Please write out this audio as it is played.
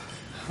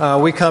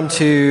We come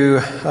to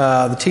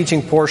the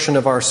teaching portion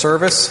of our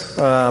service.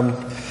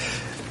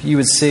 You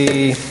would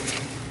see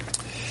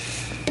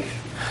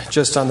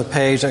just on the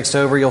page next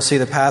over, you'll see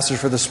the passage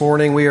for this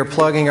morning. We are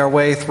plugging our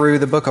way through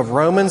the book of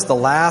Romans, the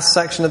last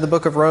section of the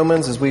book of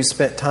Romans, as we've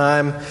spent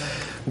time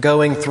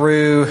going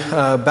through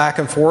back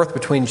and forth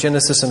between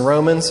Genesis and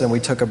Romans, and we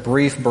took a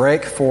brief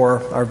break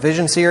for our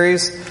vision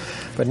series,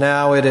 but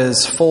now it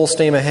is full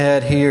steam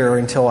ahead here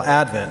until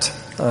Advent.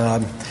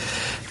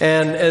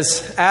 And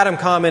as Adam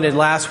commented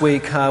last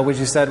week, which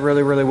he said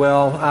really, really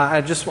well,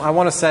 I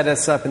want to set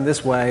this up in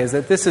this way, is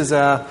that this is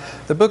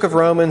the book of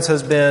Romans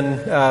has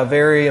been a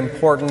very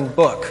important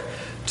book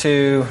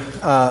to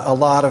a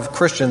lot of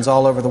Christians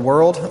all over the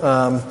world,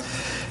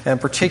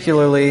 and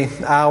particularly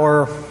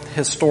our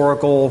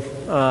historical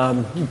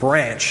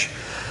branch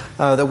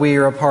that we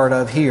are a part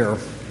of here.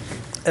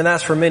 And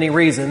that's for many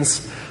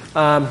reasons.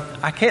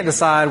 I can't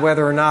decide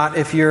whether or not,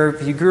 if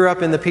you grew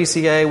up in the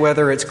PCA,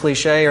 whether it's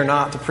cliche or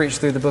not to preach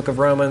through the book of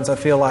Romans. I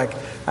feel like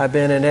I've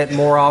been in it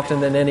more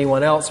often than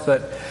anyone else.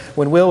 But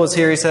when Will was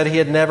here, he said he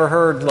had never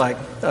heard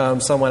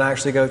someone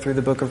actually go through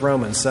the book of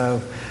Romans.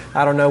 So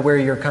I don't know where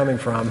you're coming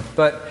from.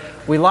 But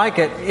we like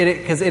it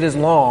because it is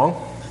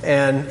long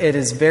and it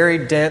is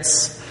very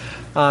dense.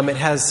 It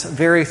has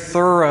very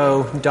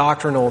thorough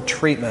doctrinal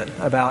treatment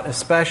about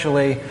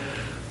especially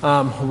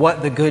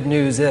what the good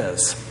news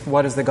is.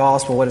 What is the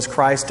gospel? What has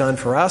Christ done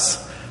for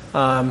us?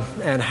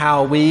 And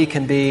how we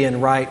can be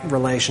in right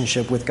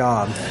relationship with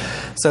God.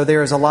 So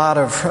there is a lot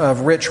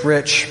of rich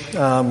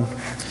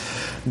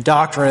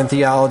doctrine and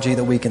theology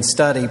that we can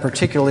study,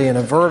 particularly in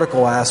a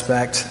vertical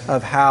aspect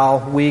of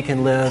how we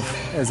can live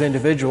as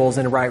individuals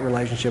in a right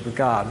relationship with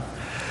God.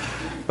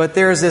 But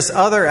there's this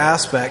other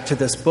aspect to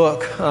this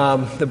book,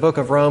 the book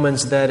of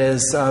Romans, that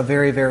is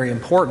very, very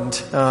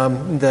important,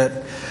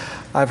 that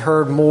I've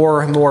heard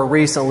more and more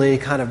recently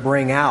kind of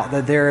bring out,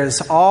 that there is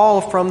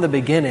all from the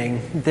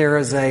beginning, there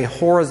is a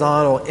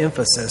horizontal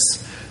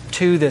emphasis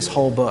to this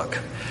whole book.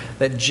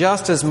 That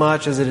just as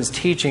much as it is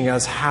teaching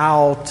us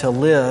how to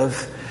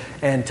live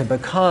and to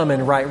become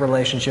in right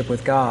relationship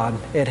with God,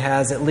 it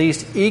has at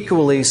least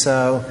equally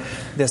so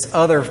this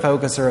other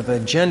focus or of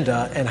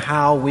agenda and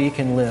how we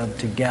can live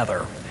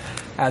together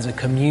as a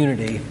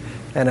community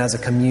and as a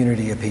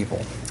community of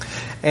people.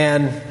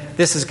 And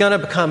this is going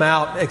to come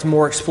out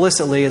more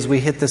explicitly as we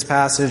hit this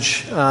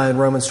passage in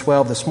Romans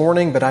 12 this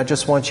morning, but I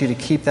just want you to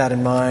keep that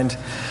in mind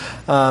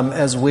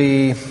as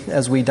we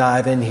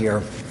dive in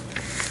here.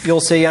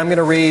 You'll see I'm going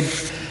to read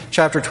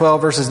chapter 12,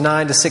 verses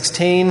 9 to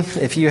 16.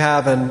 If you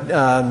have an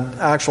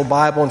actual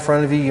Bible in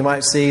front of you, you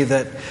might see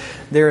that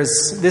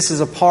this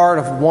is a part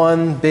of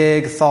one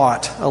big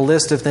thought, a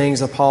list of things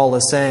that Paul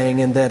is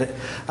saying, and that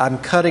I'm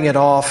cutting it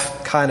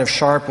off kind of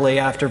sharply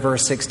after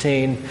verse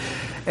 16.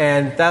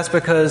 And that's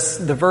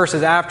because the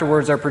verses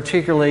afterwards are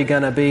particularly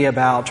going to be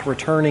about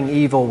returning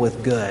evil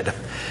with good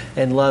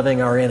and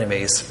loving our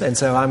enemies. And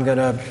so I'm going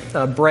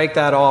to break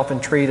that off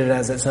and treat it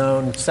as its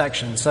own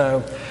section.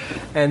 So,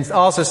 and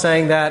also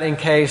saying that in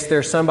case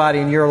there's somebody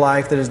in your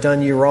life that has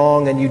done you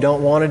wrong and you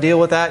don't want to deal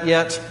with that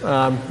yet,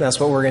 that's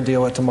what we're going to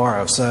deal with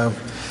tomorrow. So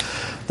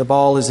the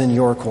ball is in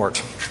your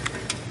court.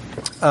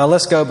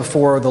 Let's go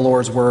before the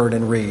Lord's Word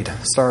and read,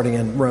 starting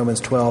in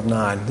Romans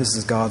 12:9. This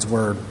is God's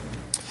Word.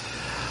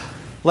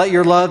 Let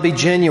your love be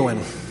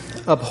genuine.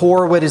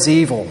 Abhor what is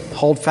evil.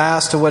 Hold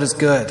fast to what is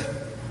good.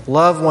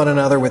 Love one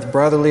another with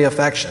brotherly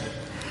affection.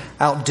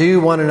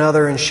 Outdo one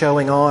another in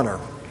showing honor.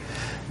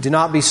 Do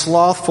not be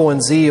slothful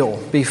in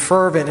zeal. Be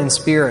fervent in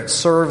spirit.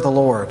 Serve the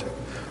Lord.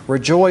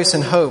 Rejoice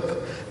in hope.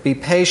 Be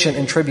patient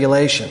in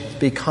tribulation.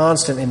 Be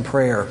constant in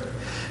prayer.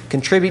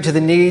 Contribute to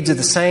the needs of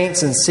the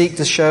saints and seek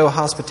to show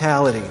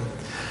hospitality.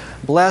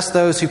 Bless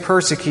those who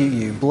persecute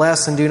you.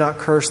 Bless and do not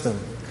curse them.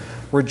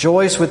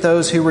 Rejoice with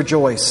those who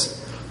rejoice.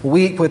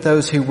 Weep with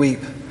those who weep.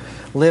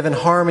 Live in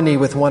harmony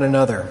with one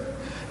another.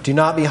 Do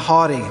not be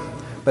haughty,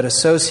 but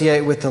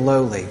associate with the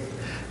lowly.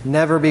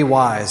 Never be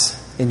wise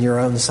in your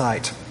own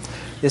sight.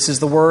 This is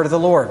the word of the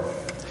Lord.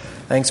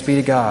 Thanks be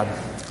to God.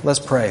 Let's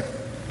pray.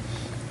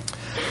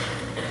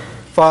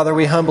 Father,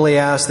 we humbly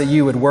ask that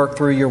you would work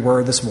through your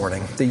word this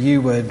morning, that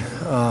you would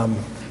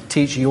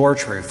teach your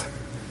truth,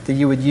 that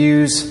you would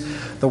use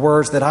the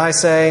words that I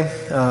say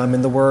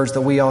and the words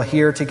that we all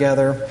hear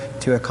together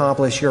to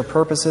accomplish your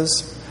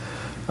purposes.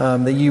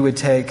 That you would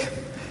take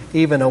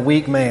even a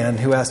weak man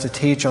who has to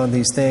teach on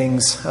these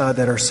things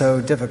that are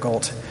so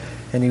difficult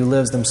and who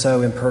lives them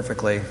so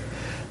imperfectly,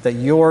 that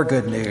your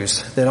good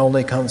news that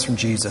only comes from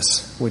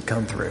Jesus would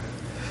come through.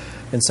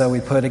 And so we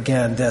put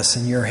again this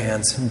in your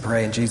hands and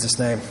pray in Jesus'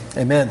 name.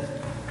 Amen.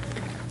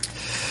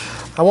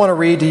 I want to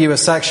read to you a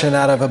section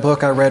out of a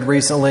book I read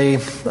recently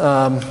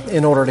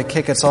in order to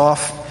kick us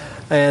off.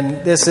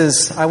 And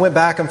I went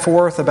back and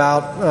forth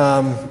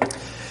about...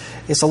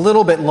 It's a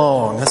little bit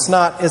long.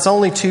 It's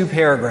only 2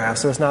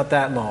 paragraphs, so it's not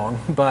that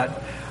long.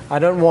 But I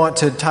don't want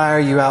to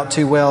tire you out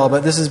too well,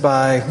 but this is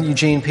by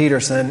Eugene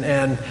Peterson,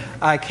 and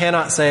I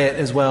cannot say it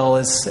as well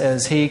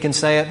as he can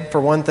say it,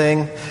 for one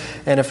thing.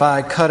 And if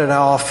I cut it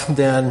off,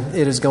 then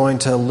it is going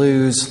to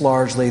lose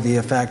largely the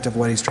effect of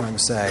what he's trying to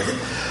say.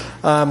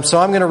 So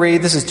I'm going to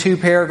read, this is 2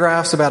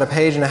 paragraphs, about a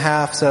page and a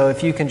half, so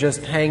if you can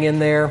just hang in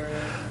there,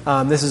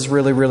 this is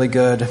really, really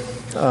good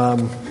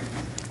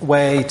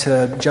way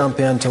to jump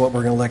into what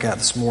we're going to look at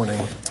this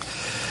morning.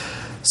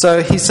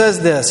 So he says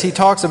this, he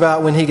talks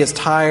about when he gets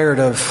tired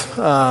of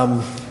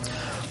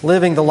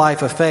living the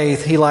life of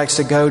faith, he likes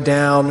to go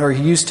down, or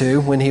he used to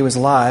when he was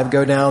alive,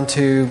 go down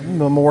to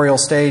Memorial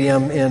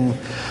Stadium in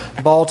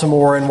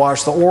Baltimore and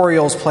watch the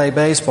Orioles play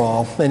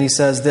baseball. And he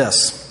says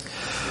this,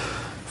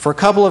 "For a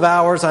couple of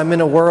hours, I'm in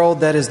a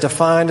world that is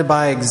defined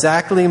by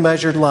exactly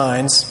measured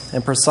lines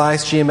and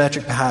precise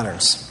geometric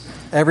patterns.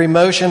 Every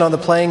motion on the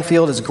playing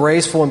field is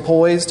graceful and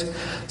poised.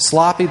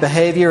 Sloppy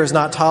behavior is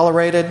not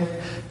tolerated.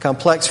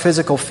 Complex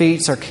physical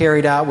feats are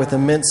carried out with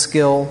immense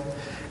skill.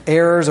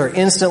 Errors are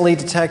instantly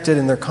detected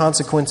and their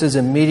consequences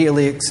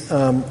immediately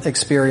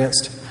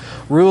experienced.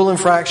 Rule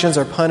infractions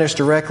are punished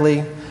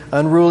directly.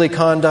 Unruly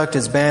conduct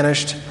is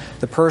banished.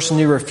 The person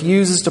who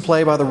refuses to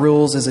play by the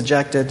rules is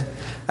ejected.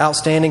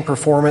 Outstanding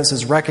performance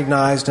is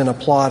recognized and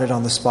applauded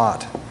on the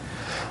spot.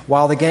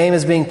 While the game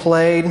is being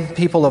played,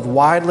 people of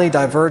widely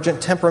divergent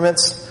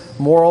temperaments,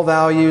 moral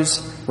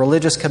values,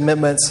 religious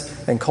commitments,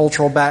 and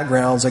cultural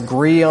backgrounds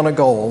agree on a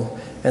goal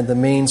and the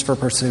means for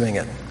pursuing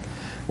it.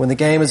 When the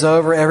game is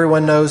over,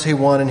 everyone knows who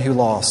won and who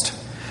lost.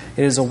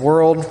 It is a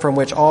world from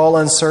which all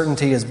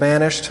uncertainty is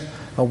banished,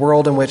 a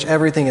world in which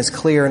everything is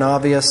clear and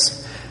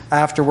obvious.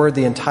 Afterward,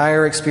 the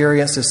entire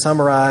experience is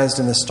summarized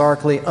in the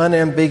starkly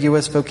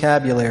unambiguous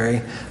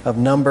vocabulary of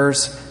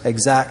numbers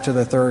exact to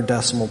the 3rd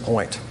decimal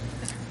point."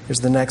 Here's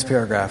the next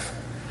paragraph.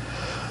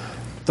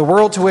 "The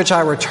world to which I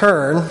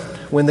return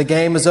when the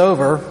game is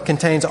over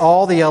contains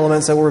all the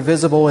elements that were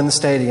visible in the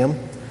stadium: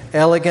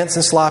 elegance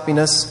and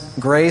sloppiness,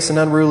 grace and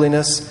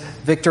unruliness,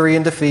 victory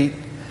and defeat,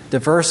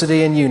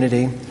 diversity and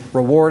unity,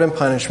 reward and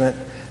punishment,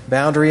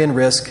 boundary and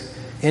risk,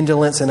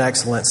 indolence and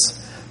excellence,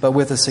 but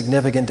with a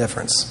significant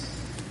difference.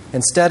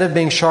 Instead of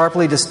being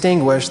sharply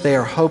distinguished, they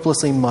are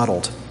hopelessly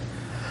muddled.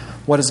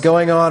 What is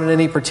going on at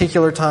any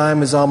particular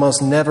time is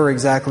almost never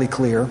exactly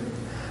clear.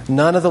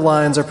 None of the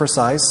lines are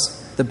precise.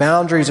 The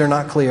boundaries are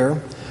not clear.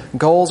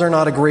 Goals are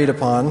not agreed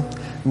upon.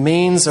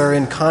 Means are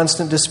in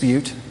constant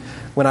dispute.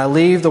 When I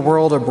leave the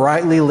world of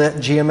brightly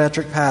lit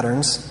geometric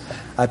patterns,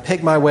 I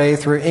pick my way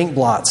through ink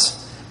blots,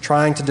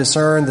 trying to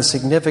discern the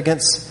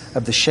significance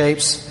of the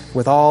shapes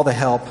with all the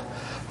help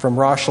from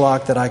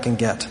Rorschach that I can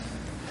get.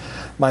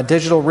 My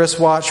digital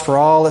wristwatch, for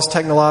all its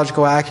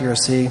technological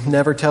accuracy,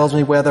 never tells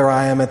me whether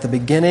I am at the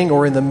beginning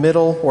or in the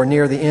middle or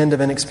near the end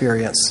of an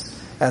experience.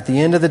 At the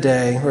end of the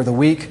day, or the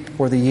week,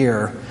 or the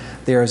year,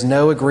 there is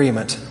no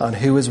agreement on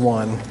who has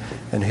won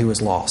and who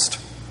has lost."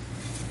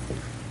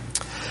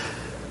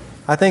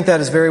 I think that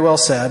is very well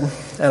said,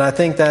 and I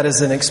think that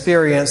is an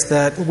experience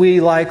that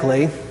we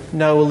likely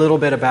know a little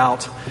bit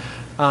about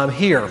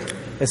here,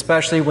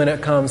 especially when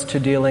it comes to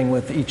dealing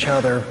with each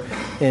other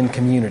in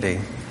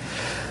community.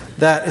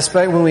 That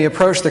especially when we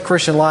approach the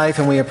Christian life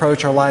and we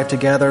approach our life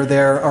together,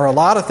 there are a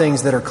lot of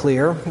things that are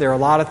clear. There are a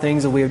lot of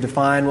things that we have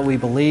defined what we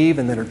believe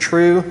and that are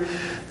true,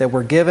 that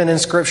we're given in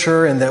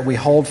Scripture and that we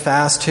hold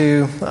fast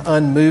to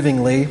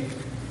unmovingly.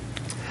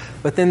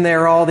 But then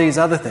there are all these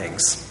other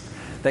things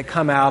that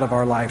come out of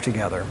our life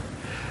together.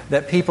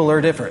 That people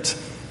are different.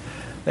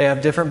 They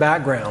have different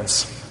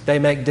backgrounds. They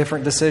make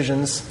different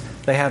decisions.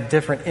 They have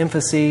different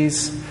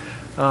emphases.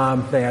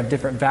 They have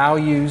different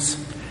values.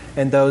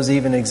 And those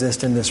even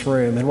exist in this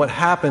room. And what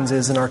happens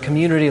is in our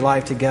community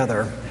life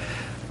together,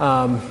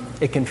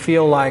 it can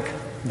feel like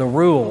the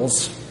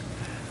rules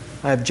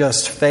have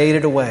just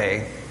faded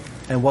away.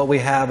 And what we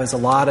have is a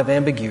lot of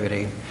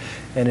ambiguity.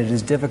 And it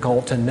is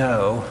difficult to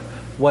know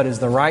what is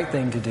the right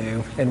thing to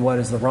do and what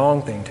is the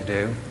wrong thing to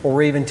do,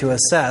 or even to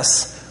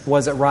assess,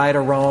 was it right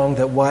or wrong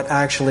that what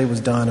actually was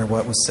done or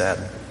what was said.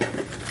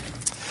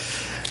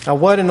 Now,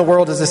 what in the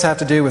world does this have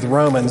to do with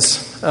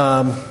Romans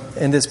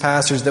in this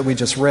passage that we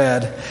just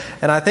read?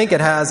 And I think it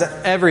has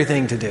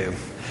everything to do.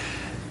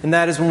 And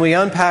that is when we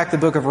unpack the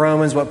book of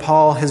Romans, what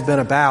Paul has been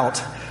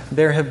about,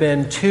 there have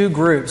been 2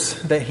 groups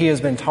that he has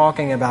been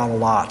talking about a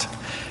lot.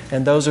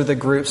 And those are the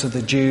groups of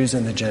the Jews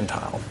and the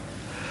Gentile.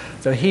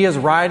 So he is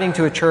writing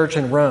to a church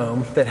in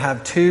Rome that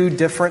have 2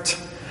 different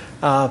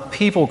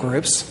people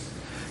groups,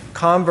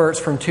 converts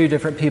from 2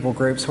 different people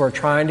groups who are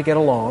trying to get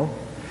along.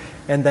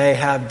 And they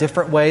have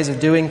different ways of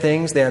doing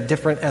things. They have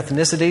different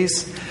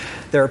ethnicities.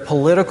 There are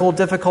political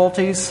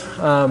difficulties.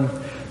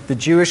 The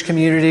Jewish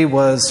community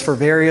was, for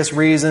various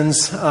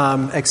reasons,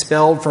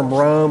 expelled from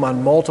Rome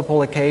on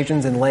multiple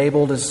occasions and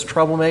labeled as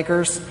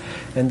troublemakers.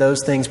 And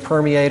those things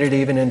permeated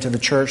even into the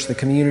church, the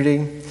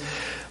community.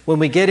 When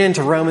we get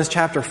into Romans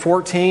chapter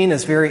 14,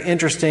 it's very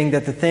interesting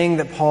that the thing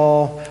that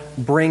Paul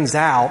brings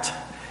out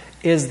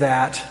is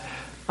that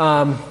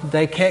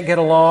they can't get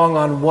along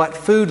on what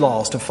food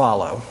laws to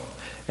follow,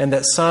 and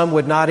that some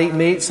would not eat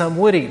meat, some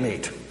would eat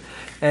meat.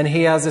 And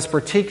he has this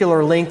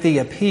particular lengthy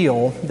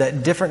appeal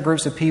that different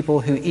groups of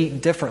people who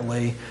eat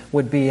differently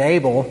would be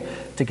able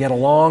to get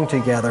along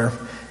together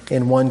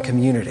in one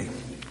community.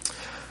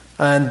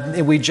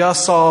 And we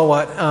just saw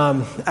what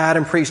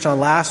Adam preached on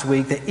last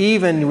week, that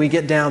even we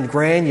get down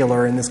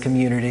granular in this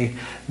community,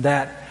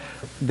 that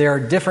there are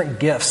different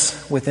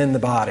gifts within the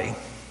body.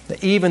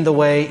 That even the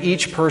way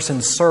each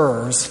person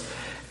serves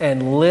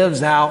and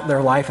lives out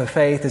their life of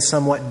faith is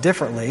somewhat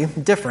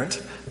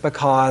different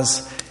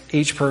because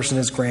each person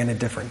is granted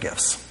different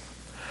gifts.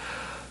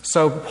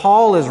 So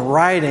Paul is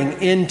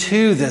writing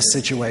into this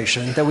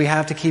situation that we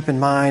have to keep in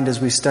mind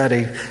as we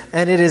study.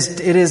 And it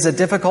is a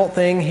difficult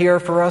thing here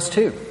for us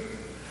too.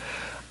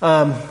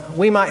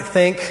 We might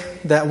think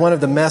that one of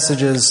the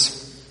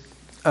messages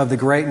of the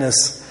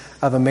greatness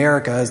of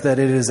America is that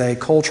it is a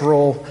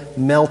cultural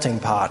melting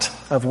pot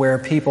of where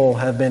people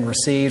have been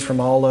received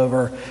from all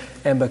over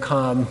and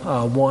become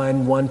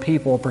one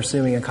people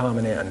pursuing a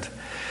common end.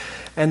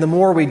 And the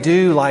more we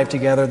do life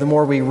together, the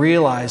more we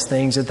realize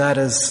things that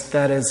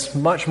is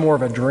much more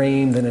of a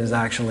dream than it is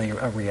actually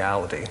a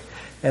reality.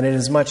 And it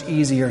is much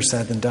easier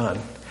said than done.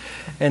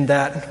 And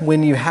that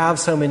when you have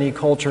so many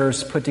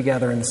cultures put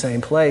together in the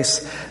same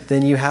place,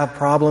 then you have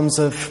problems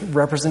of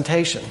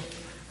representation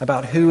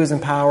about who is in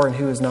power and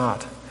who is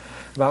not,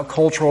 about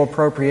cultural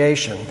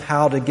appropriation,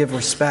 how to give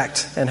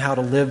respect and how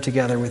to live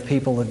together with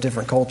people of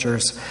different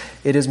cultures.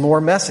 It is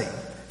more messy,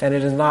 and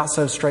it is not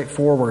so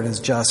straightforward as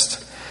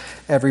just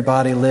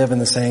everybody live in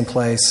the same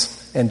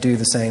place and do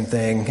the same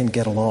thing and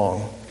get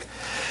along.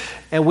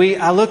 And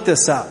I looked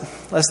this up.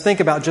 Let's think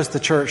about just the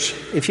church.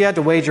 If you had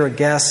to wager a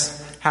guess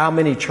how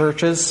many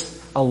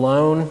churches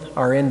alone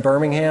are in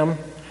Birmingham,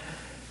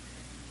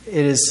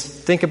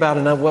 think about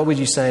it. What would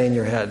you say in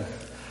your head?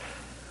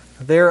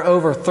 There are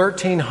over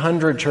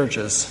 1,300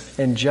 churches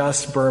in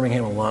just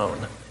Birmingham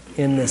alone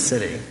in this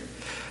city.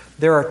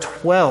 There are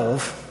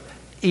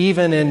 12,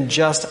 even in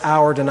just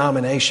our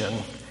denomination,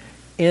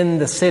 in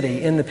the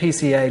city, in the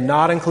PCA,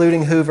 not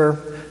including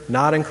Hoover,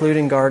 not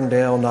including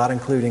Gardendale, not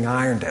including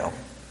Irondale.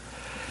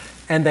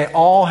 And they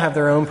all have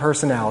their own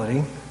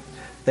personality.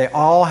 They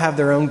all have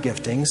their own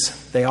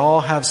giftings. They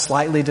all have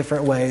slightly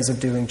different ways of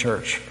doing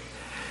church.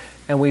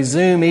 And we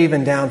zoom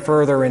even down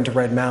further into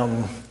Red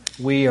Mountain,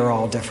 we are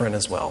all different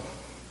as well.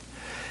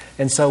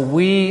 And so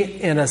we,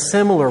 in a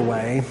similar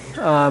way,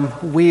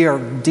 we are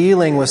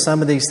dealing with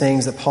some of these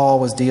things that Paul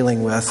was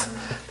dealing with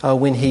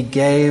when he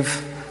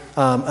gave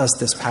us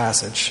this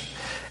passage.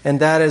 And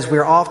that is,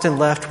 we're often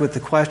left with the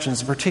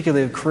questions,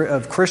 particularly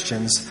of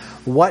Christians,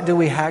 what do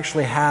we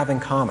actually have in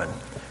common?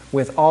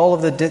 With all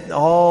of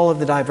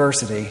the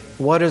diversity,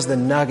 what is the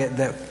nugget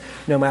that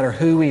no matter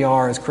who we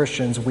are as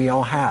Christians, we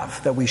all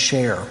have, that we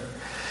share?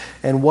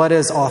 And what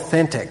is an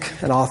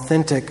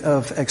authentic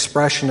of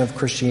expression of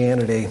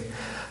Christianity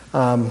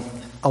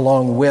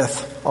along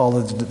with all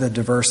of the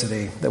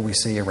diversity that we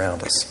see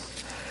around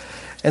us?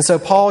 And so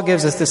Paul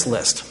gives us this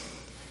list.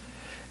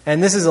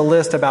 And this is a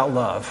list about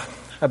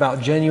love,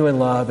 about genuine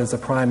love as a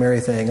primary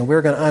thing. And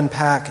we're going to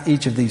unpack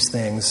each of these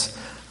things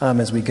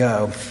as we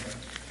go.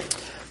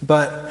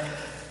 But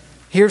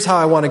here's how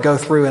I want to go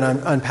through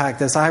and unpack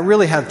this. I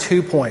really have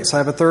 2 points. I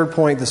have a third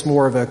point that's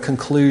more of a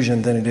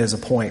conclusion than it is a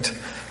point.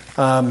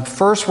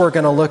 First, we're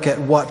going to look at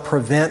what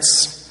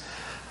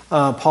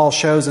Paul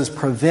shows us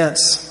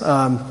prevents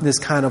this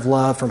kind of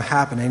love from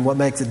happening, what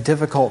makes it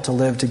difficult to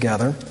live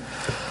together.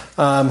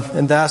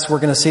 And thus, we're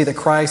going to see that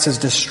Christ has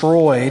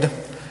destroyed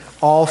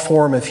all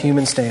form of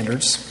human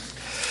standards.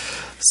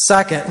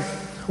 Second,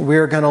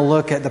 we're going to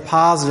look at the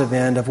positive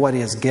end of what he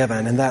has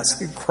given, and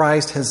that's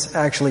Christ has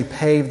actually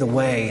paved the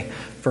way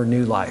for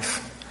new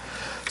life.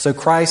 So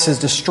Christ has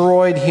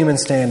destroyed human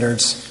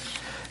standards,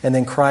 and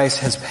then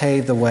Christ has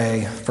paved the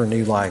way for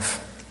new life.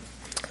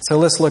 So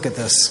let's look at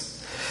this.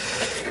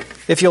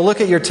 If you'll look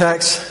at your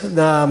text,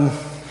 there's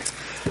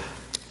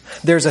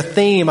a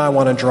theme I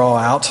want to draw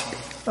out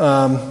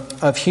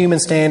of human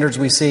standards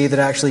we see that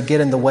actually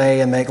get in the way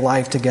and make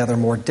life together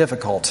more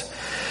difficult.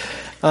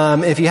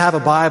 If you have a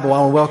Bible, I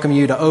want to welcome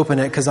you to open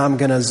it because I'm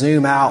going to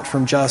zoom out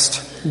from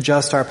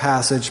just our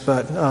passage,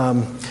 but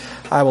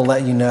I will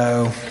let you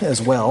know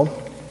as well.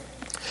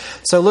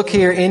 So look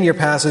here in your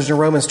passage in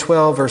Romans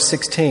 12, verse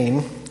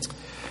 16.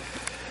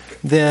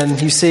 Then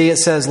you see it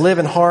says, live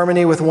in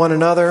harmony with one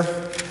another.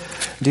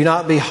 Do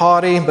not be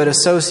haughty, but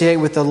associate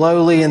with the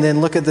lowly. And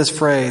then look at this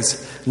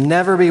phrase,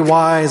 never be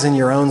wise in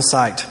your own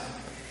sight.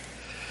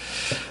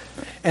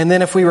 And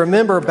then if we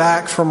remember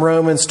back from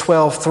Romans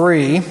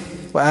 12:3,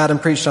 what Adam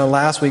preached on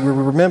last week, we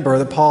remember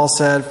that Paul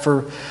said,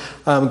 for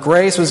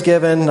grace was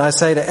given, I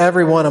say to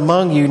everyone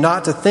among you,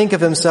 not to think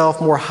of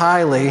himself more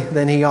highly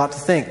than he ought to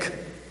think.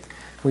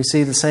 We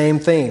see the same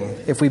theme.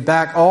 If we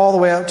back all the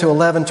way up to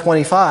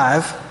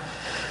 11:25,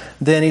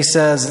 then he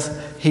says,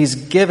 he's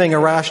giving a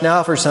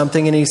rationale for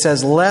something, and he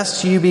says,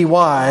 lest you be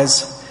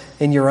wise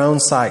in your own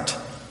sight.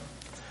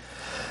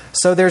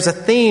 So there's a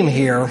theme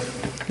here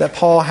that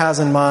Paul has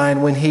in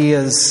mind when he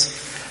is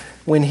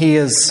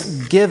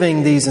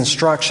giving these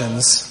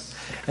instructions,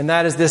 and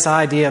that is this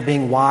idea of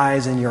being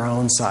wise in your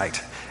own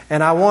sight.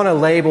 And I want to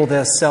label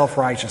this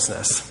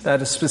self-righteousness. That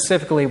is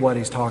specifically what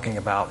he's talking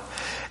about.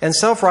 And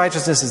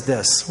self-righteousness is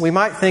this. We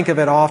might think of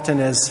it often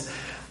as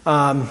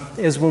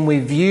when we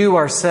view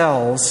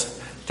ourselves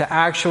to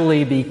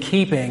actually be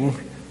keeping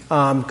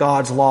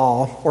God's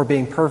law or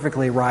being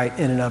perfectly right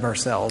in and of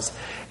ourselves.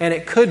 And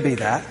it could be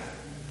that.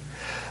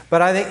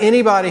 But I think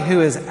anybody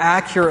who is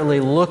accurately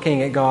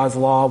looking at God's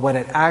law, what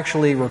it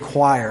actually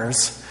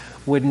requires,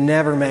 would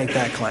never make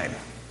that claim.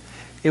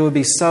 It would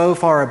be so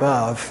far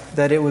above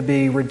that it would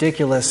be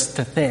ridiculous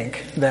to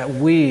think that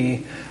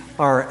we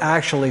are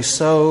actually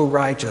so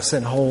righteous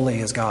and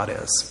holy as God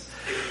is.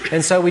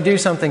 And so we do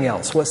something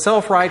else. What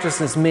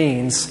self-righteousness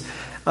means,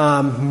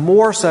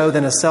 more so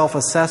than a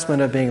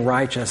self-assessment of being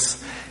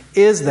righteous,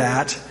 is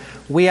that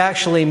we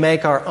actually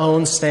make our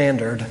own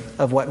standard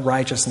of what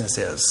righteousness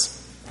is.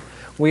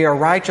 We are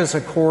righteous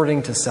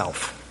according to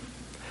self.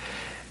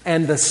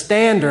 And the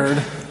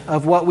standard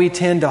of what we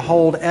tend to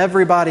hold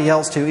everybody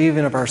else to,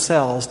 even of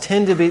ourselves,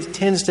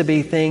 tends to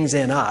be things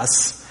in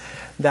us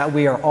that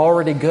we are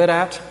already good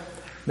at,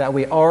 that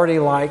we already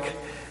like,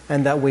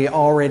 and that we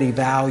already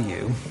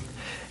value.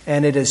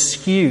 And it is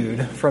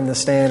skewed from the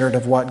standard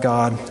of what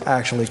God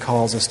actually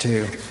calls us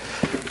to.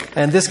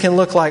 And this can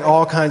look like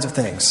all kinds of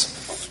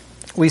things.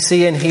 We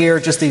see in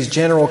here just these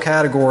general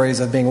categories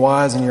of being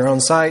wise in your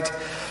own sight,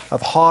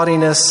 of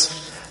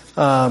haughtiness,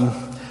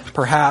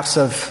 perhaps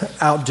of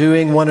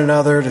outdoing one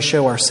another to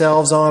show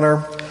ourselves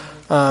honor,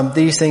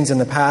 these things in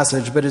the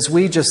passage. But as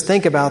we just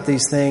think about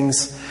these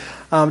things,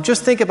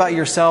 just think about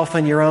yourself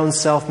and your own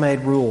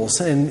self-made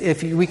rules. And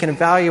if we can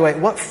evaluate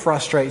what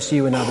frustrates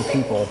you in other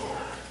people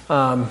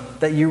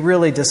that you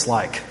really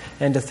dislike,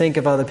 and to think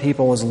of other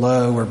people as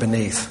low or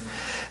beneath.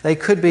 They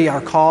could be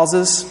our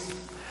causes.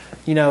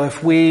 You know,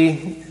 if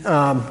we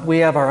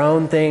have our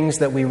own things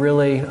that we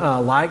really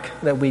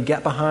like, that we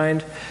get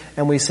behind,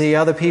 and we see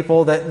other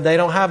people that they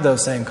don't have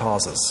those same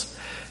causes.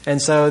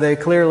 And so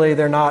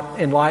they're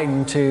not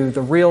enlightened to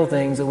the real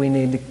things that we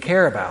need to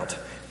care about.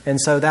 And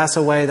so that's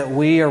a way that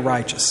we are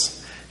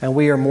righteous, and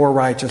we are more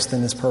righteous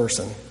than this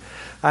person.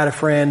 I had a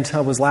friend,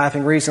 I was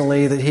laughing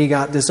recently, that he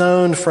got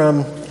disowned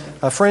from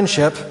a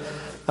friendship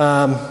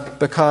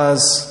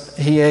because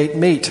he ate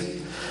meat.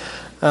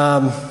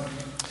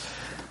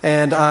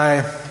 And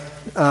I,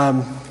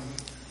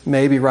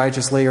 maybe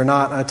righteously or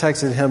not, I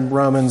texted him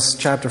Romans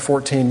chapter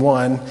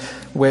 14:1,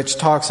 which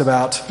talks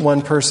about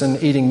one person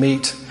eating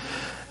meat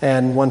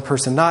and one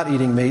person not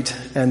eating meat,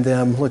 and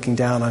them looking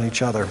down on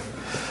each other.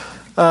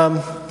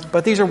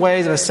 But these are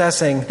ways of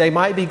assessing. They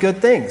might be good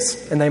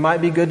things, and they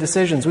might be good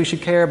decisions. We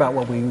should care about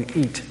what we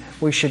eat.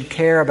 We should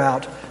care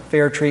about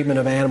fair treatment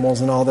of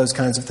animals and all those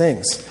kinds of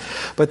things.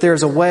 But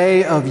there's a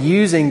way of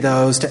using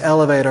those to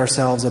elevate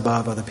ourselves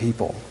above other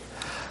people.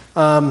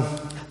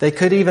 They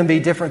could even be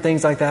different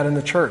things like that in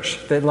the church,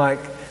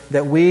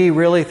 that we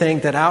really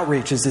think that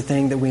outreach is the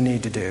thing that we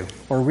need to do,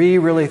 or we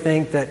really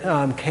think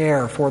that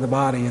care for the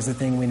body is the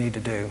thing we need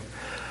to do.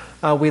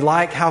 We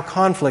like how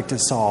conflict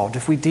is solved.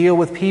 If we deal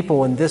with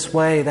people in this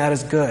way, that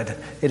is good.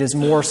 It is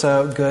more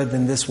so good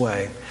than this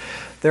way.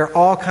 There are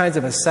all kinds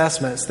of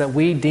assessments that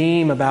we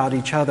deem about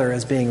each other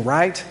as being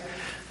right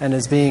and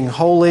as being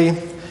holy,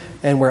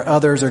 and where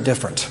others are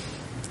different.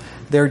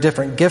 There are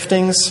different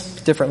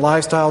giftings, different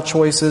lifestyle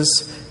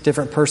choices,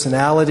 different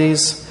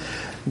personalities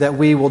that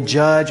we will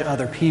judge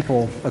other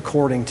people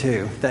according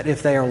to. That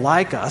if they are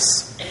like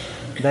us,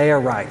 they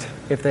are right.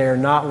 If they are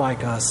not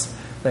like us,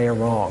 they are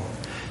wrong.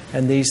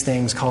 And these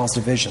things cause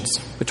divisions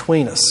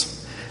between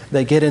us.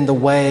 They get in the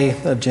way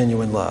of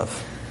genuine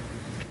love.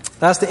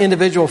 That's the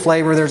individual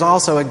flavor. There's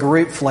also a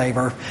group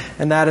flavor,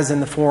 and that is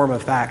in the form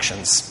of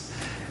factions.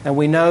 And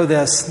we know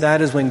this,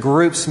 that is when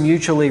groups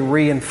mutually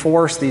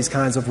reinforce these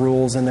kinds of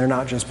rules and they're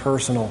not just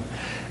personal.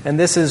 And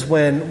this is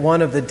when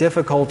one of the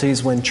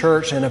difficulties when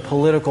church and a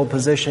political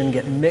position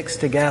get mixed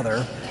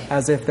together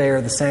as if they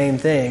are the same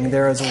thing.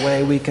 There is a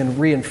way we can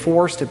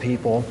reinforce to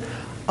people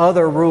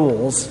other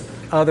rules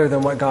other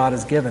than what God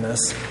has given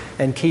us,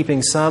 and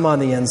keeping some on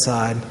the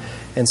inside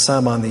and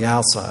some on the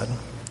outside.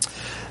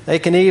 They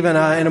can even,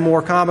 in a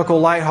more comical,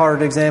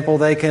 lighthearted example,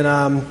 they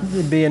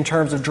can be in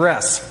terms of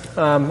dress.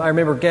 I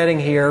remember getting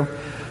here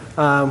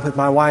with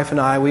my wife and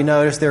I, we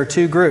noticed there are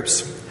two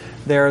groups.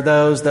 There are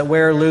those that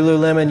wear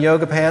Lululemon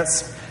yoga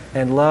pants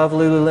and love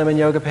Lululemon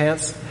yoga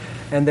pants.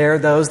 And there are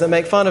those that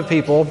make fun of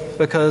people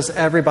because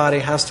everybody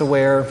has to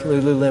wear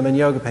Lululemon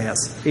yoga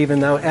pants, even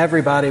though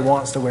everybody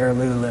wants to wear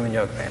Lululemon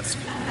yoga pants.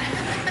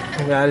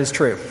 That is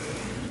true.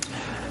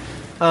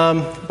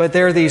 But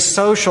there are these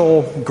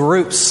social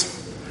groups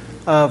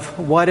of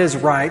what is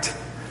right,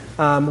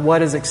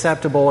 what is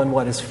acceptable, and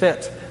what is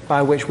fit,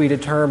 by which we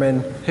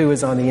determine who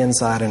is on the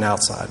inside and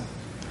outside.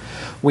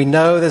 We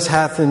know this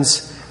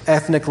happens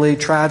ethnically,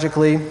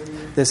 tragically.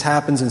 This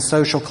happens in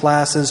social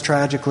classes,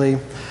 tragically,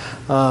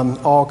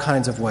 all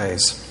kinds of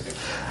ways.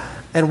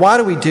 And why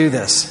do we do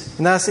this?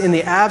 And that's in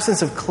the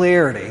absence of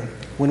clarity.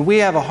 When we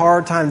have a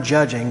hard time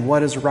judging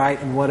what is right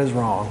and what is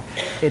wrong,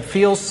 it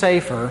feels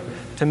safer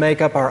to make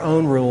up our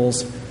own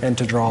rules and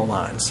to draw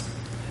lines,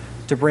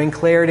 to bring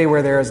clarity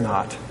where there is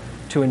not,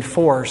 to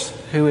enforce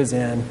who is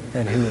in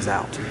and who is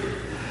out.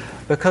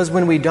 Because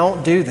when we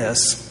don't do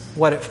this,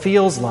 what it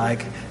feels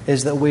like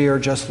is that we are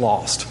just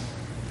lost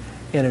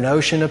in an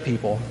ocean of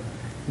people.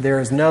 There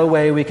is no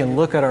way we can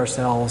look at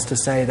ourselves to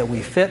say that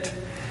we fit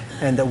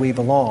and that we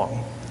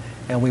belong,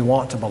 and we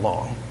want to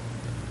belong.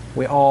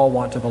 We all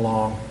want to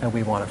belong, and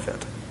we want to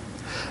fit.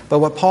 But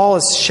what Paul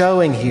is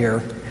showing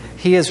here,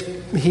 he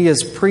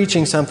is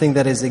preaching something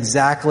that is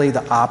exactly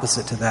the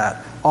opposite to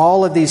that.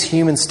 All of these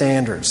human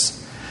standards,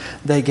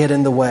 they get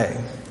in the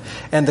way.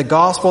 And the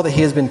gospel that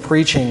he has been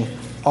preaching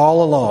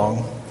all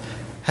along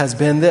has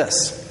been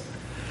this: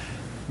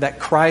 that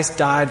Christ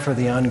died for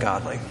the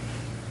ungodly.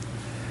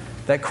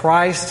 That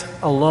Christ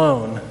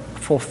alone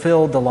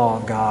fulfilled the law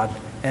of God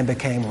and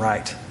became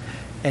right,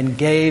 and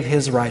gave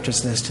his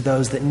righteousness to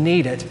those that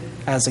need it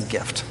as a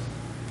gift,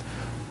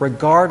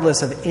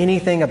 regardless of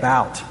anything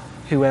about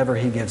whoever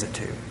he gives it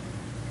to.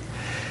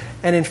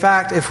 And in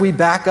fact, if we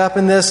back up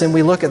in this and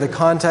we look at the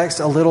context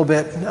a little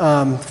bit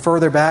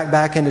further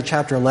back into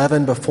chapter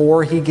 11,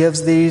 before he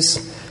gives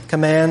these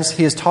commands,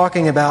 he is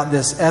talking about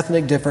this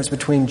ethnic difference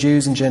between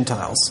Jews and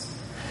Gentiles.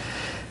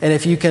 And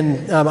if you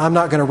can, I'm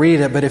not going to read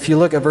it, but if you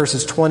look at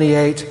verses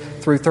 28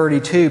 through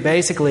 32,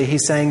 basically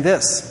he's saying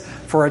this: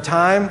 for a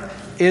time,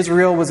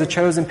 Israel was a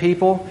chosen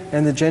people,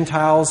 and the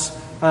Gentiles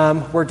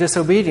were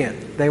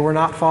disobedient. They were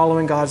not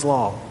following God's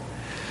law.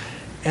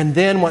 And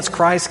then once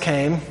Christ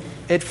came,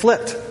 it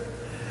flipped.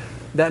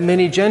 That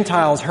many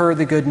Gentiles heard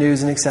the good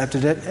news and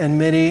accepted it, and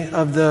many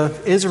of the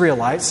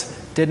Israelites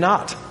did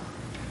not.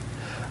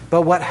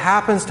 But what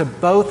happens to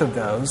both of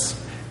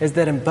those is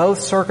that in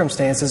both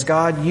circumstances,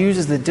 God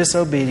uses the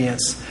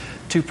disobedience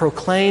to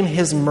proclaim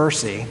his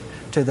mercy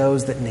to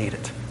those that need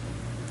it.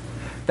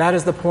 That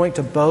is the point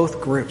to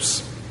both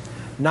groups.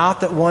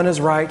 Not that one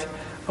is right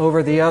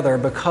over the other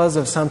because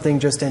of something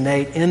just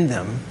innate in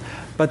them,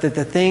 but that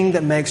the thing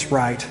that makes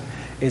right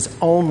is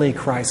only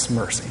Christ's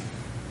mercy.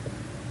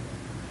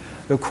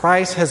 Though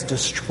Christ has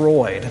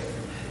destroyed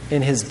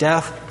in his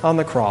death on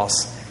the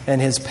cross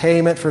and his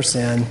payment for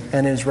sin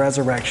and his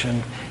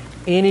resurrection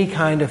any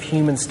kind of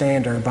human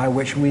standard by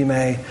which we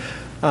may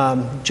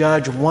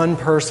judge one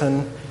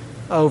person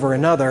over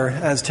another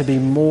as to be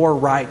more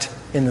right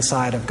in the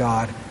sight of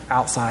God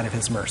outside of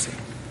his mercy.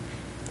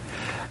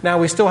 Now,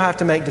 we still have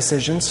to make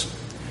decisions.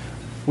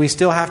 We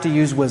still have to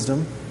use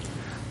wisdom.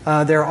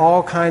 There are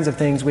all kinds of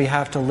things we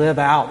have to live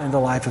out in the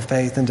life of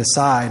faith and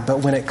decide. But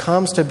when it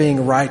comes to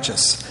being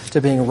righteous, to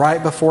being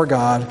right before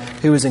God,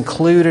 who is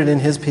included in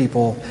his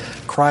people,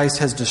 Christ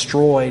has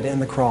destroyed in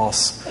the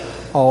cross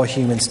all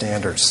human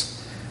standards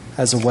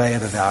as a way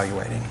of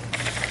evaluating.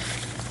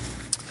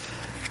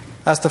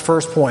 That's the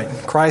first point.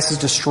 Christ has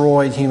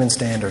destroyed human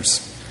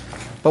standards.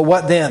 But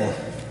what then?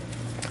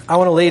 I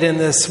want to lead in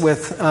this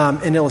with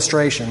an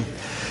illustration.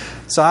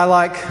 So I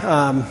like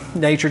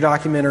nature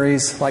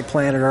documentaries like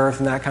Planet Earth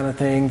and that kind of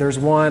thing. There's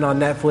one on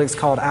Netflix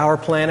called Our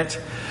Planet,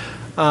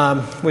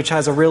 which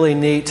has a really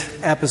neat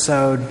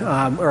episode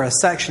or a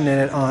section in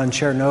it on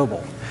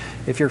Chernobyl.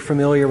 If you're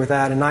familiar with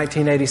that, in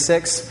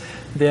 1986,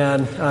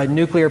 then a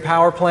nuclear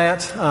power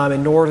plant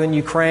in northern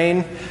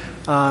Ukraine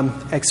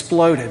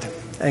exploded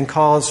and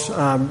caused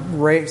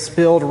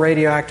spilled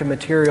radioactive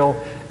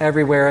material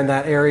everywhere, and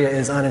that area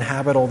is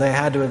uninhabitable. They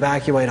had to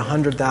evacuate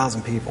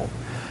 100,000 people.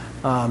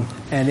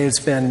 And it's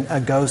been a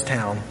ghost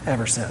town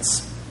ever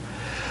since.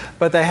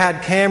 But they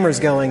had cameras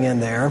going in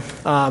there.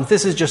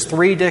 This is just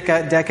 3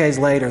 decades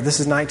later. This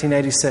is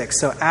 1986.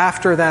 So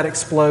after that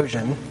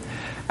explosion,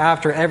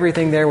 after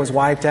everything there was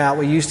wiped out,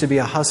 we used to be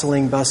a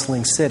hustling,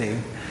 bustling city.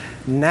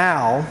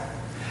 Now,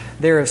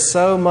 there is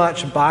so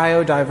much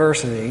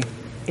biodiversity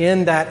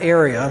in that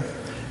area,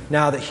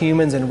 now that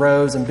humans and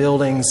roads and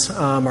buildings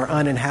are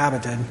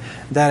uninhabited,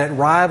 that it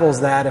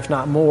rivals that, if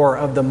not more,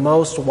 of the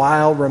most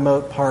wild,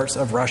 remote parts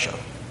of Russia.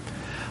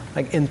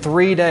 Like in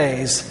 3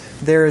 days,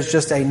 there is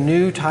just a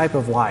new type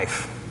of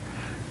life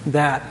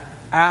that,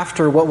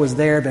 after what was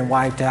there had been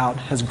wiped out,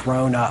 has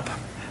grown up,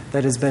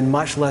 that has been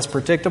much less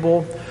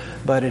predictable,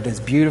 but it is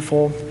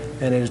beautiful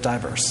and it is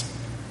diverse.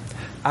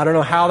 I don't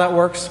know how that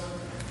works.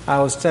 I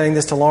was saying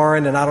this to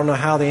Lauren, and I don't know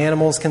how the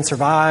animals can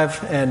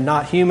survive and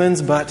not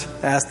humans, but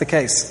that's the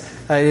case.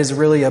 It is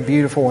really a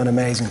beautiful and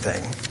amazing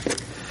thing.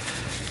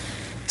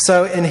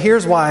 So, and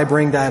here's why I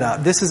bring that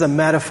up. This is a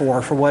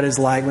metaphor for what it's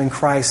like when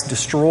Christ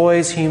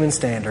destroys human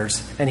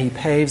standards and he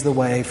paves the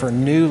way for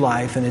new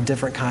life and a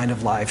different kind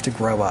of life to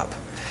grow up.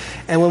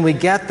 And when we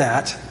get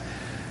that,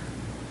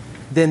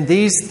 then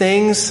these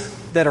things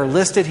that are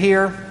listed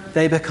here,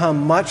 they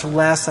become much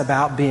less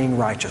about being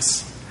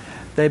righteous.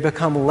 They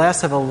become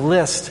less of a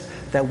list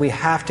that we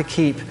have to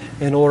keep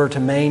in order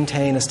to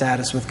maintain a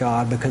status with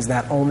God, because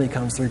that only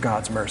comes through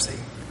God's mercy.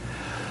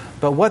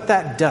 But what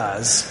that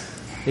does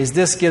is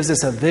this gives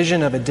us a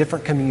vision of a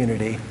different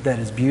community that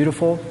is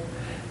beautiful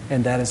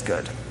and that is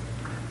good,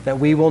 that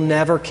we will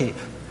never keep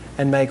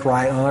and make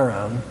right on our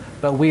own,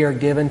 but we are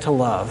given to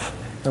love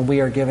and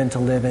we are given to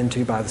live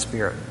into by the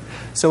Spirit.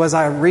 So as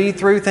I read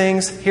through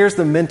things, here's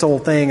the mental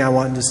thing I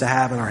want us to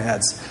have in our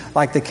heads.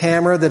 Like the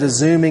camera that is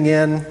zooming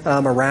in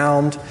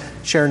around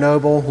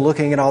Chernobyl,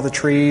 looking at all the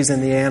trees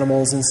and the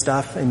animals and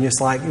stuff, and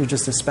you're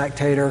just a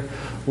spectator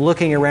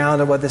looking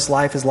around at what this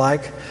life is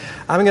like.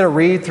 I'm going to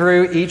read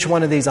through each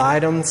one of these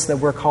items that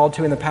we're called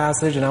to in the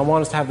passage, and I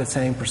want us to have the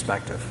same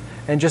perspective.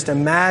 And just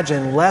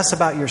imagine less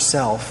about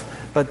yourself,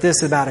 but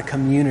this about a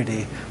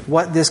community,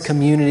 what this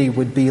community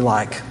would be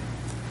like.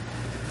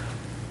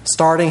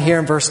 Starting here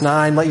in verse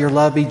 9, let your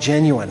love be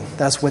genuine.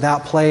 That's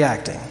without play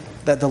acting.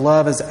 That the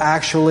love is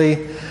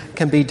actually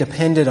can be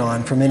depended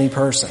on from any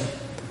person.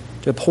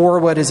 To abhor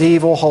what is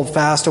evil, hold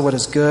fast to what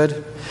is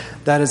good.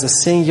 That is a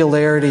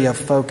singularity of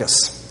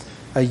focus,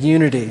 a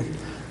unity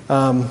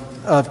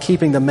of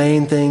keeping the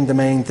main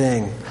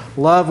thing.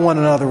 Love one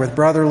another with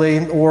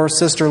brotherly or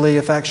sisterly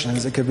affection,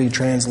 as it could be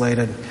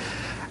translated.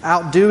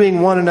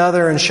 Outdoing one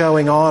another and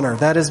showing honor.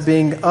 That is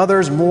being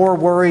others more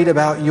worried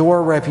about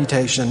your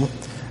reputation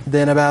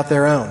than about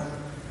their own.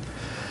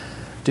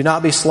 Do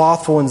not be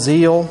slothful in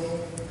zeal,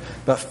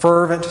 but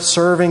fervent,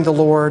 serving the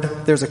Lord.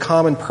 There's a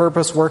common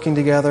purpose working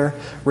together,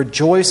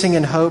 rejoicing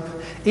in hope.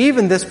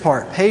 Even this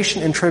part,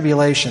 patient in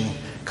tribulation,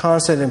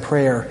 constant in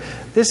prayer.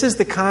 This is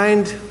the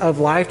kind of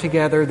life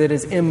together that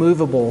is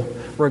immovable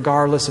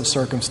regardless of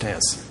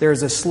circumstance.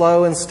 There's a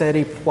slow and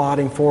steady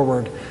plodding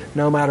forward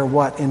no matter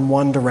what in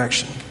one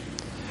direction.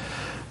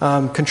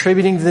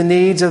 Contributing to the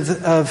needs of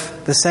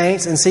the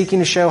saints and seeking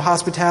to show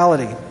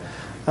hospitality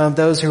of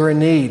those who are in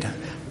need.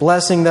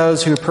 Blessing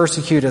those who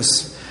persecute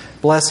us.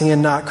 Blessing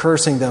and not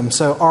cursing them.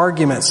 So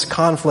arguments,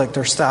 conflict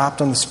are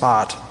stopped on the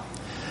spot.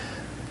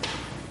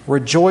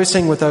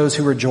 Rejoicing with those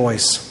who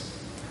rejoice.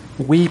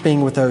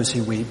 Weeping with those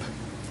who weep.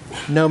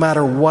 No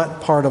matter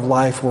what part of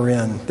life we're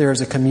in, there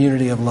is a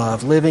community of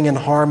love. Living in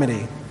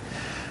harmony.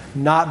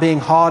 Not being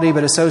haughty,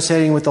 but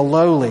associating with the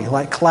lowly,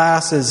 like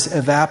class is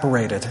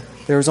evaporated.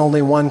 There's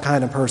only one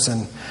kind of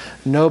person.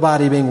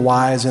 Nobody being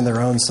wise in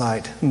their own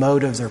sight.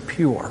 Motives are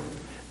pure,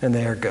 and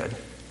they are good.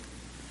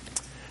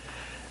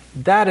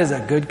 That is a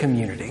good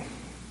community.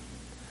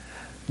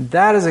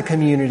 That is a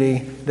community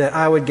that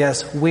I would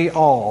guess we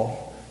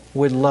all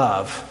would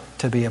love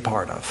to be a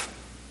part of.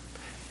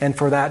 And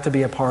for that to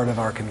be a part of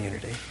our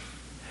community.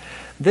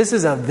 This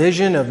is a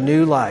vision of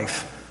new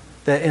life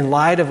that in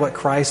light of what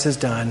Christ has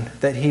done,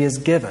 that He has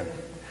given.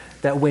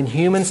 That when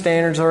human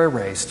standards are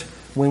erased,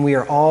 when we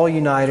are all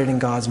united in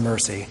God's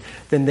mercy,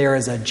 then there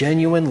is a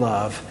genuine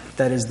love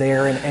that is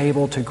there and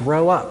able to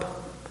grow up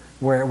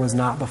where it was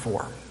not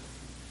before.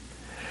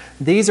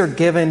 These are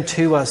given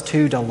to us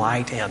to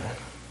delight in.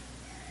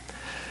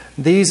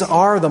 These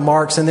are the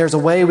marks, and there's a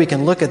way we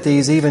can look at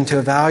these even to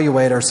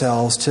evaluate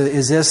ourselves.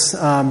 Is this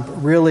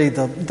really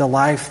the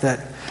life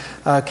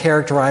that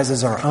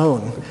characterizes our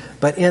own?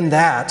 But in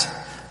that,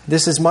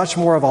 this is much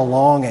more of a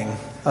longing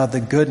of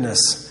the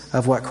goodness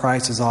of what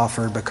Christ has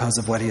offered because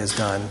of what He has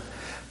done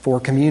for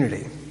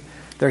community.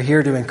 They're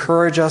here to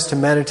encourage us to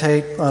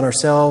meditate on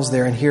ourselves.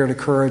 They're here to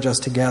encourage us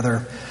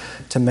together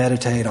to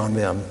meditate on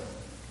them.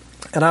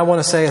 And I want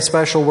to say a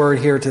special word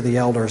here to the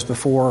elders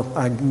before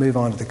I move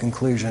on to the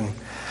conclusion.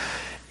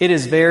 It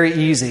is very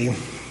easy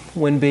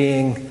when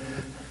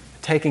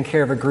taking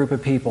care of a group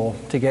of people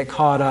to get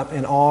caught up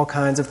in all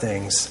kinds of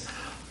things,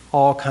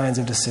 all kinds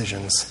of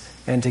decisions,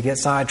 and to get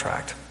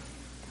sidetracked.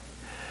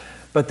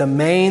 But the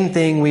main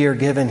thing we are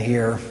given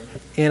here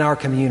in our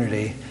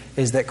community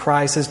is that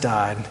Christ has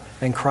died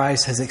and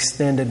Christ has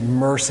extended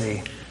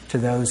mercy to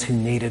those who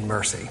needed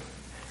mercy.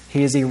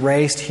 He has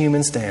erased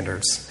human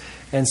standards.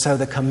 And so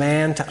the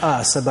command to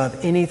us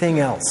above anything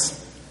else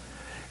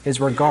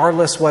is,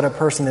 regardless what a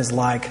person is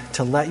like,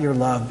 to let your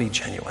love be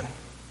genuine.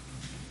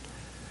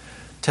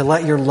 To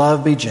let your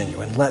love be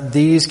genuine. Let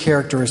these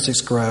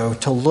characteristics grow,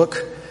 to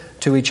look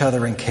to each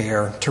other in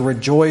care, to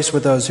rejoice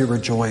with those who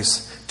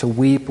rejoice, to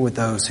weep with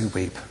those who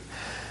weep.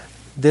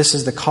 This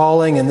is the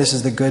calling and this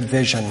is the good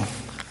vision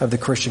of the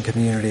Christian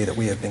community that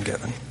we have been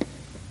given.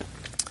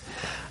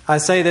 I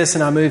say this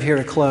and I move here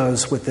to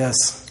close with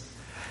this.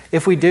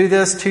 If we do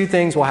this, two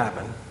things will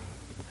happen.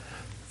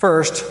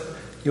 First,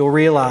 you'll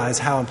realize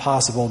how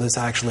impossible this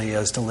actually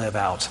is to live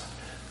out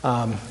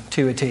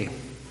to a T.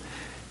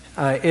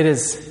 It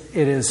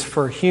is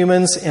for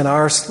humans in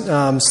our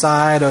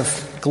side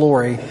of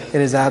glory, it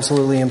is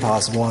absolutely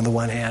impossible on the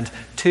one hand.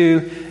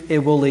 Two, it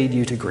will lead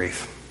you to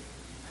grief.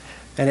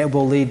 And it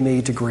will lead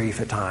me to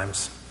grief at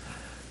times.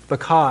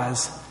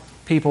 Because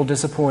people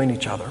disappoint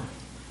each other.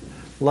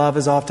 Love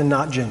is often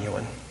not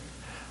genuine.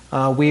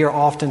 We are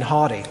often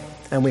haughty.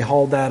 And we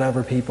hold that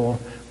over people.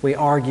 We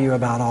argue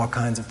about all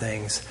kinds of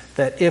things.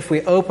 That if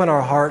we open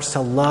our hearts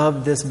to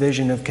love this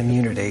vision of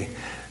community,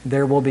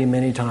 there will be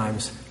many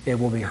times it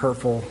will be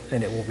hurtful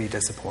and it will be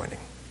disappointing.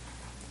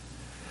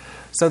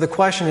 So the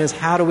question is,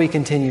 how do we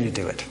continue to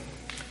do it?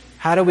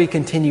 How do we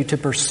continue to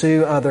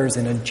pursue others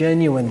in a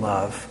genuine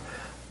love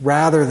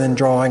rather than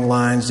drawing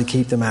lines to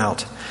keep them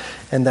out?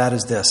 And that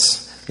is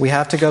this. We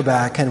have to go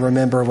back and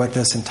remember what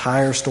this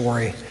entire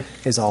story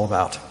is all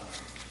about.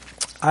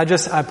 I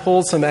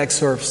pulled some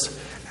excerpts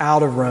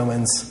out of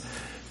Romans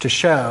to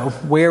show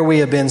where we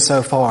have been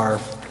so far,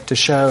 to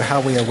show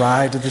how we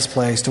arrived at this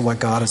place, to what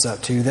God is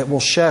up to, that will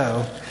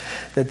show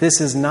that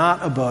this is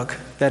not a book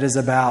that is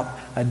about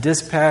a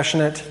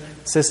dispassionate,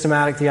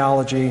 systematic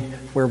theology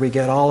where we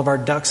get all of our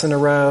ducks in a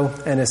row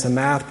and it's a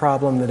math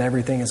problem that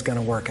everything is going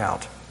to work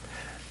out.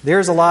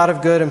 There's a lot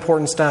of good,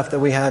 important stuff that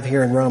we have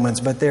here in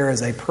Romans, but there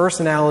is a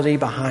personality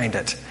behind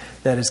it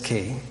that is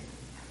key.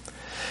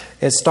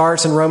 It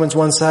starts in Romans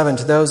 1:7,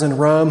 to those in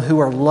Rome who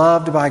are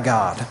loved by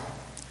God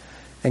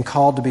and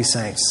called to be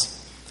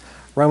saints.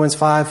 Romans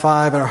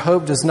 5:5, and our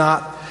hope does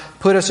not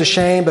put us to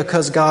shame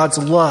because God's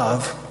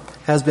love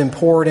has been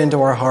poured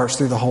into our hearts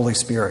through the Holy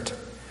Spirit.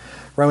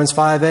 Romans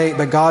 5:8,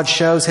 but God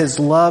shows His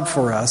love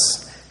for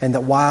us, and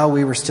that while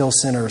we were still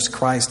sinners,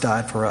 Christ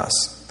died for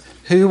us.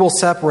 Who will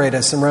separate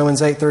us, in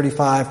Romans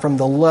 8:35, from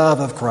the love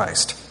of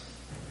Christ?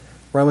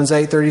 Romans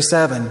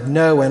 8:37,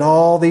 no, in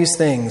all these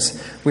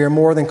things we are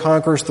more than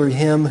conquerors through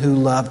Him who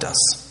loved us.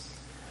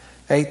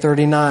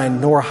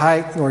 8:39, nor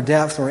height, nor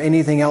depth, nor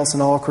anything else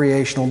in all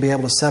creation will be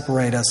able to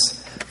separate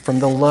us from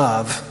the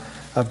love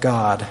of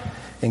God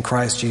in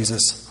Christ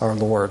Jesus our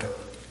Lord.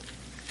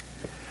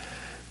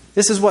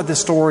 This is what this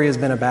story has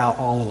been about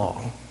all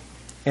along.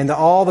 And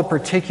all the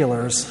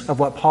particulars of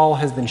what Paul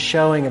has been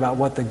showing about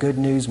what the good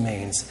news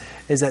means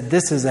is that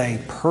this is a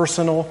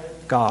personal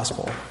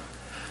gospel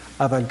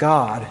of a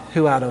God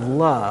who out of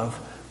love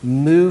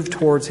moved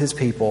towards His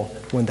people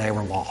when they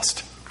were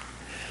lost.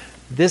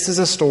 This is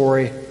a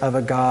story of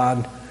a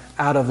God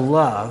out of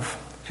love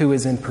who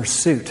is in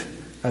pursuit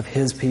of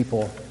His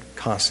people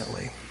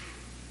constantly.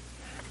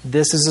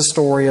 This is a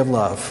story of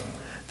love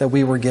that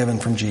we were given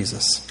from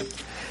Jesus.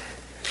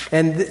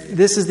 And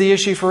this is the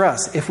issue for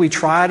us. If we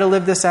try to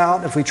live this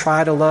out, if we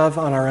try to love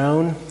on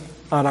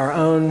our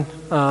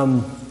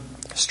own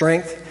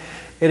strength,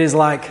 it is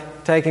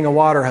like taking a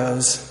water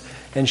hose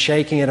and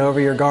shaking it over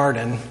your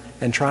garden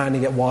and trying to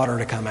get water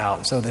to come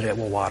out so that it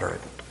will water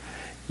it.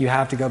 You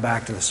have to go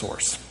back to the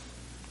source.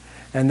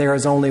 And there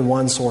is only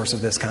one source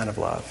of this kind of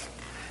love,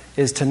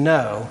 is to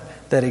know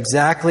that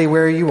exactly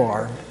where you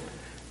are,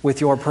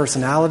 with your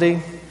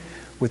personality,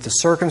 with the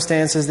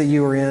circumstances that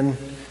you are in,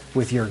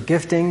 with your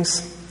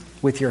giftings,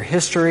 with your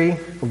history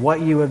of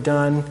what you have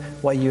done,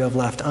 what you have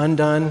left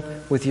undone,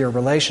 with your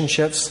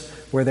relationships,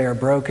 where they are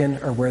broken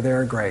or where they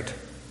are great,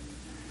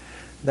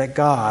 that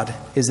God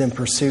is in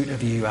pursuit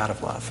of you out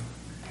of love.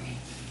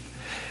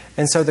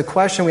 And so the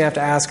question we have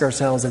to ask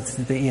ourselves at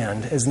the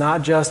end is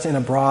not just in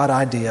a broad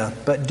idea,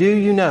 but do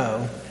you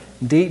know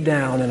deep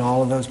down in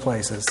all of those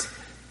places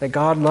that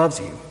God loves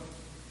you?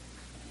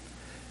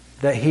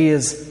 That He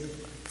is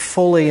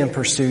fully in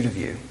pursuit of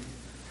you,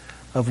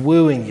 of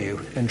wooing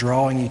you and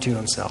drawing you to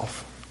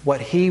Himself.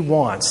 What He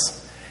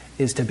wants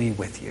is to be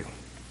with you.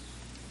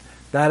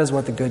 That is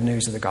what the good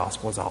news of the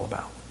gospel is all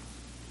about.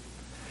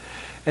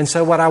 And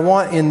so what I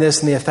want in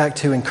this, in the effect,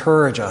 to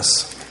encourage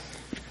us,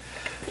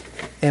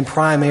 and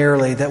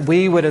primarily that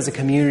we would as a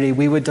community,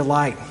 we would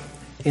delight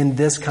in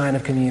this kind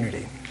of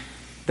community.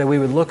 That we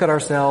would look at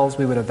ourselves,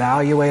 we would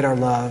evaluate our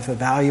love,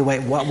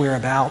 evaluate what we're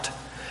about,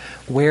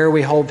 where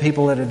we hold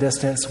people at a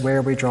distance,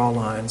 where we draw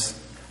lines,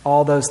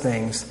 all those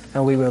things,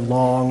 and we would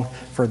long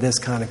for this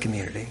kind of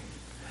community.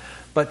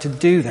 But to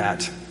do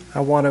that, I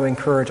want to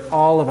encourage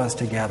all of us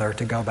together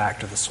to go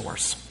back to the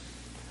source.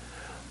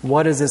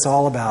 What is this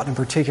all about? And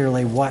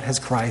particularly, what has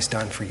Christ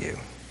done for you?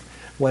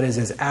 What is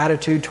His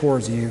attitude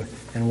towards you?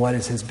 And what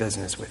is His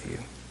business with you?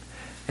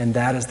 And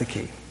that is the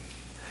key.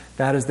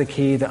 That is the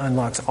key that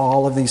unlocks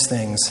all of these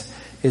things,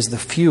 is the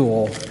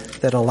fuel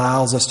that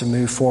allows us to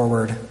move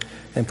forward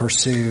and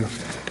pursue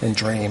and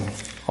dream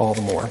all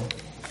the more.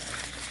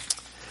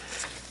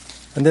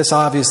 And this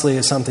obviously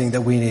is something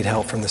that we need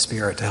help from the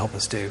Spirit to help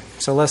us do.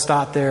 So let's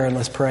stop there and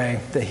let's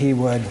pray that He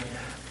would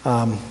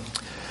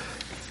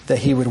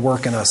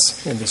work in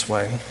us in this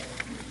way.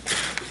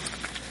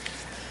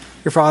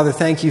 Your Father,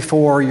 thank You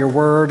for Your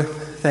Word.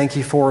 Thank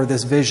You for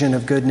this vision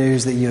of good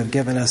news that You have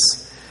given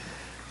us.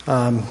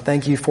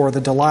 Thank You for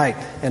the delight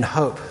and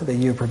hope that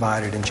You have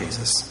provided in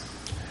Jesus.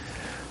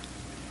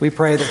 We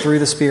pray that through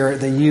the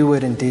Spirit that You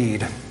would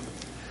indeed,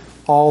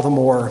 all the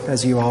more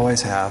as You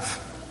always have,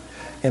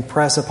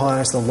 impress upon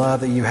us the love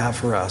that You have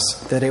for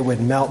us, that it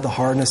would melt the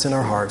hardness in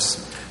our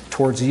hearts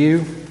towards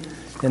You,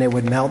 and it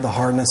would melt the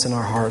hardness in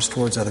our hearts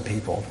towards other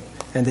people,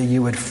 and that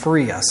You would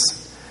free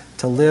us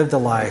to live the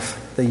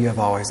life that You have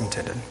always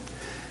intended.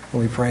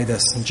 And we pray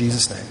this in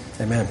Jesus' name.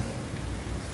 Amen.